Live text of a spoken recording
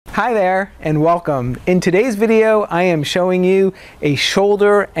Hi there and welcome. In today's video, I am showing you a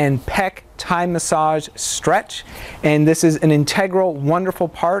shoulder and pec Thai massage stretch. And this is an integral, wonderful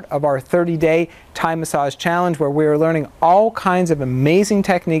part of our 30-day Thai massage challenge where we are learning all kinds of amazing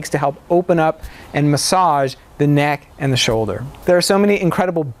techniques to help open up and massage the neck and the shoulder. There are so many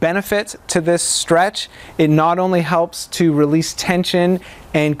incredible benefits to this stretch. It not only helps to release tension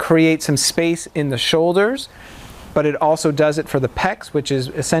and create some space in the shoulders, but it also does it for the pecs, which is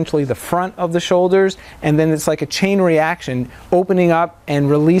essentially the front of the shoulders, and then it's like a chain reaction, opening up and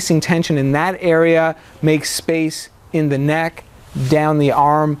releasing tension in that area, makes space in the neck, down the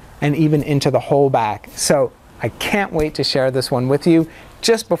arm, and even into the whole back. So I can't wait to share this one with you.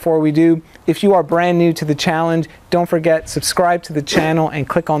 Just before we do, if you are brand new to the challenge, don't forget, subscribe to the channel and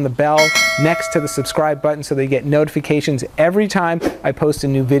click on the bell next to the subscribe button so that you get notifications every time I post a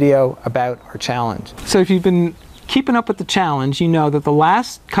new video about our challenge. So if you've been keeping up with the challenge, you know that the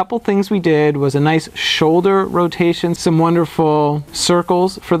last couple things we did was a nice shoulder rotation, some wonderful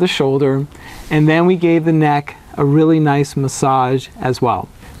circles for the shoulder, and then we gave the neck a really nice massage as well.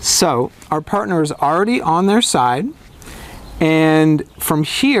 So our partner is already on their side, and from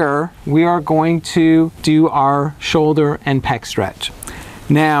here we are going to do our shoulder and pec stretch.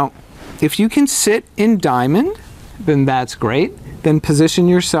 Now, if you can sit in diamond, then that's great. Then position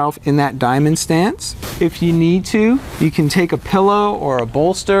yourself in that diamond stance. If you need to, you can take a pillow or a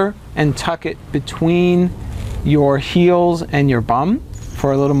bolster and tuck it between your heels and your bum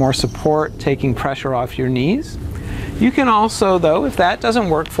for a little more support, taking pressure off your knees. You can also, though, if that doesn't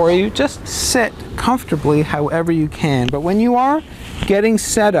work for you, just sit comfortably however you can. But when you are getting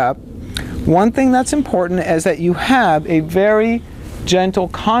set up, one thing that's important is that you have a very gentle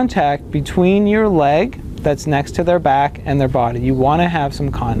contact between your leg that's next to their back and their body. You want to have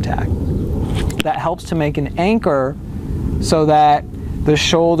some contact. That helps to make an anchor so that the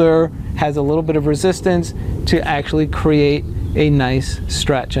shoulder has a little bit of resistance to actually create a nice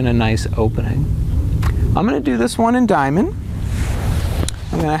stretch and a nice opening. I'm going to do this one in diamond.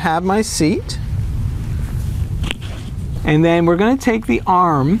 I'm going to have my seat. And then we're going to take the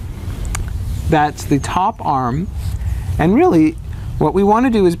arm, that's the top arm, and really what we want to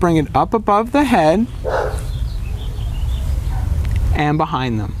do is bring it up above the head and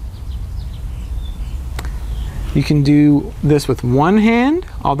behind them. You can do this with one hand,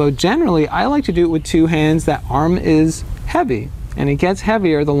 although generally I like to do it with two hands. That arm is heavy, and it gets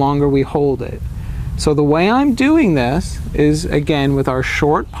heavier the longer we hold it. So the way I'm doing this is, again, with our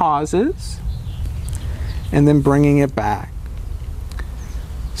short pauses and then bringing it back.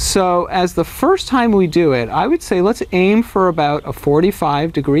 So as the first time we do it, I would say let's aim for about a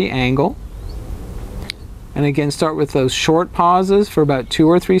 45-degree angle. And again, start with those short pauses for about 2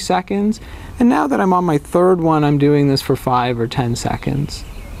 or 3 seconds. And now that I'm on my third one, I'm doing this for 5 or 10 seconds.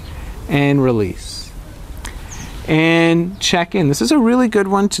 And release. And check in. This is a really good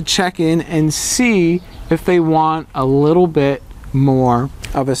one to check in and see if they want a little bit more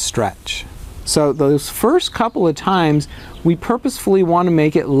of a stretch. So those first couple of times, we purposefully want to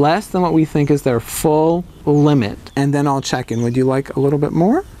make it less than what we think is their full limit. And then I'll check in. Would you like a little bit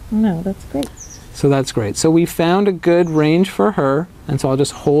more? No, that's great. So that's great. So we found a good range for her. And so I'll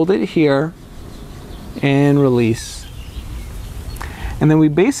just hold it here and release. And then we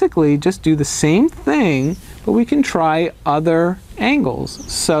basically just do the same thing, but we can try other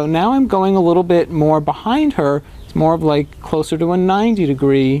angles. So now I'm going a little bit more behind her. It's more of like closer to a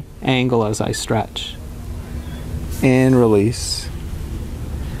 90-degree angle as I stretch. And release.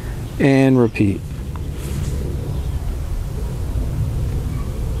 And repeat.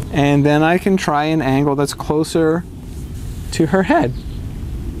 And then I can try an angle that's closer to her head.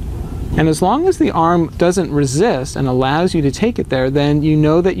 And as long as the arm doesn't resist and allows you to take it there, then you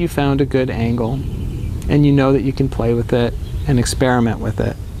know that you found a good angle. And you know that you can play with it and experiment with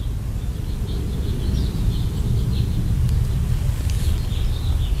it.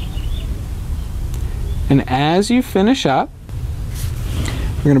 And as you finish up,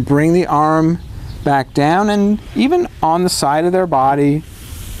 we're going to bring the arm back down and even on the side of their body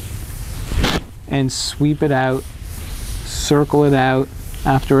and sweep it out, circle it out.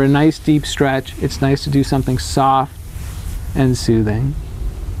 After a nice deep stretch, it's nice to do something soft and soothing.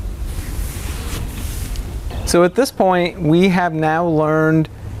 So at this point, we have now learned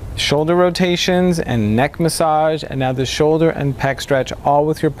shoulder rotations and neck massage, and now the shoulder and pec stretch, all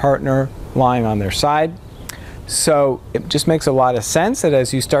with your partner lying on their side. So it just makes a lot of sense that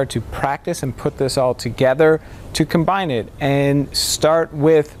as you start to practice and put this all together, to combine it and start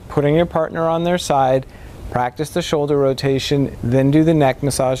with putting your partner on their side, practice the shoulder rotation, then do the neck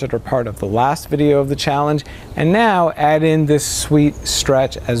massage that are part of the last video of the challenge, and now add in this sweet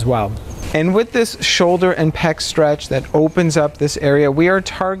stretch as well. And with this shoulder and pec stretch that opens up this area, we are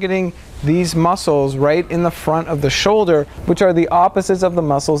targeting these muscles right in the front of the shoulder, which are the opposites of the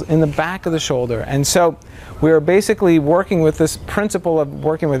muscles in the back of the shoulder. And so we are basically working with this principle of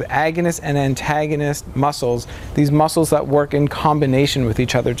working with agonist and antagonist muscles, these muscles that work in combination with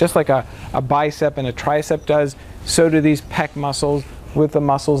each other. Just like a bicep and a tricep does, so do these pec muscles with the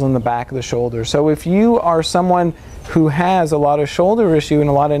muscles in the back of the shoulder. So if you are someone who has a lot of shoulder issue and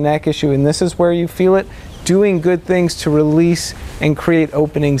a lot of neck issue, and this is where you feel it, doing good things to release and create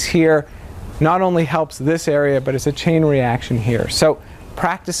openings here not only helps this area, but it's a chain reaction here. So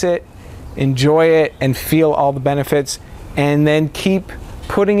practice it, enjoy it, and feel all the benefits, and then keep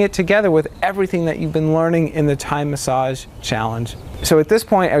putting it together with everything that you've been learning in the Thai massage challenge. So at this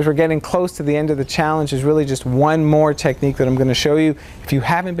point, as we're getting close to the end of the challenge, there's really just one more technique that I'm going to show you. If you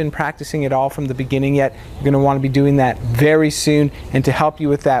haven't been practicing it all from the beginning yet, you're going to want to be doing that very soon. And to help you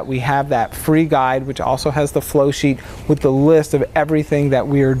with that, we have that free guide, which also has the flow sheet with the list of everything that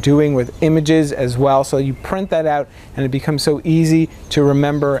we are doing with images as well. So you print that out and it becomes so easy to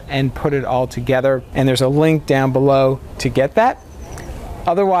remember and put it all together. And there's a link down below to get that.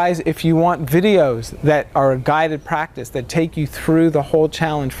 Otherwise, if you want videos that are a guided practice that take you through the whole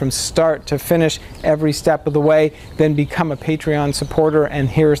challenge from start to finish every step of the way, then become a Patreon supporter, and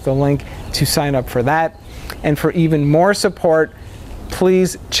here's the link to sign up for that. And for even more support,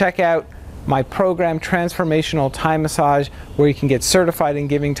 please check out my program, Transformational Thai Massage, where you can get certified in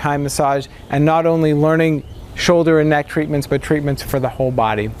giving Thai massage and not only learning shoulder and neck treatments, but treatments for the whole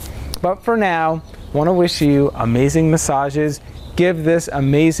body. But for now, I want to wish you amazing massages. Give this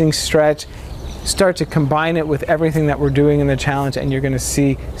amazing stretch, start to combine it with everything that we're doing in the challenge, and you're going to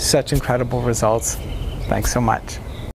see such incredible results. Thanks so much.